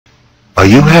Are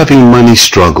you having money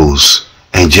struggles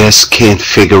and just can't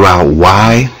figure out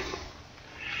why?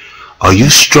 Are you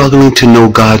struggling to know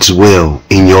God's will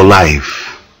in your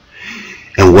life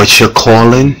and what's your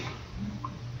calling?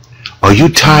 Are you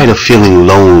tired of feeling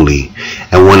lonely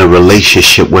and want a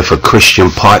relationship with a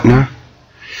Christian partner?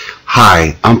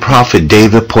 Hi, I'm Prophet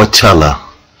David Portella.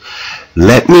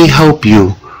 Let me help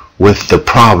you with the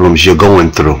problems you're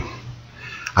going through.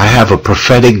 I have a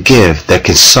prophetic gift that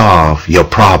can solve your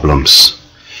problems.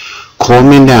 Call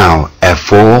me now at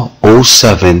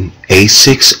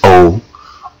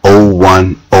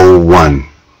 407-860-0101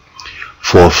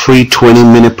 for a free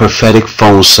 20-minute prophetic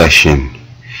phone session,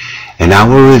 and I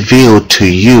will reveal to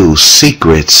you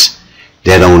secrets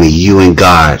that only you and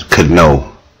God could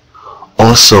know.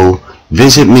 Also,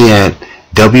 visit me at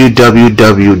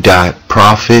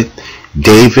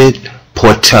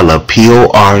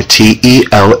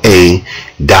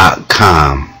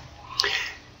www.prophetdavidportella.com.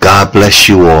 God bless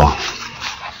you all.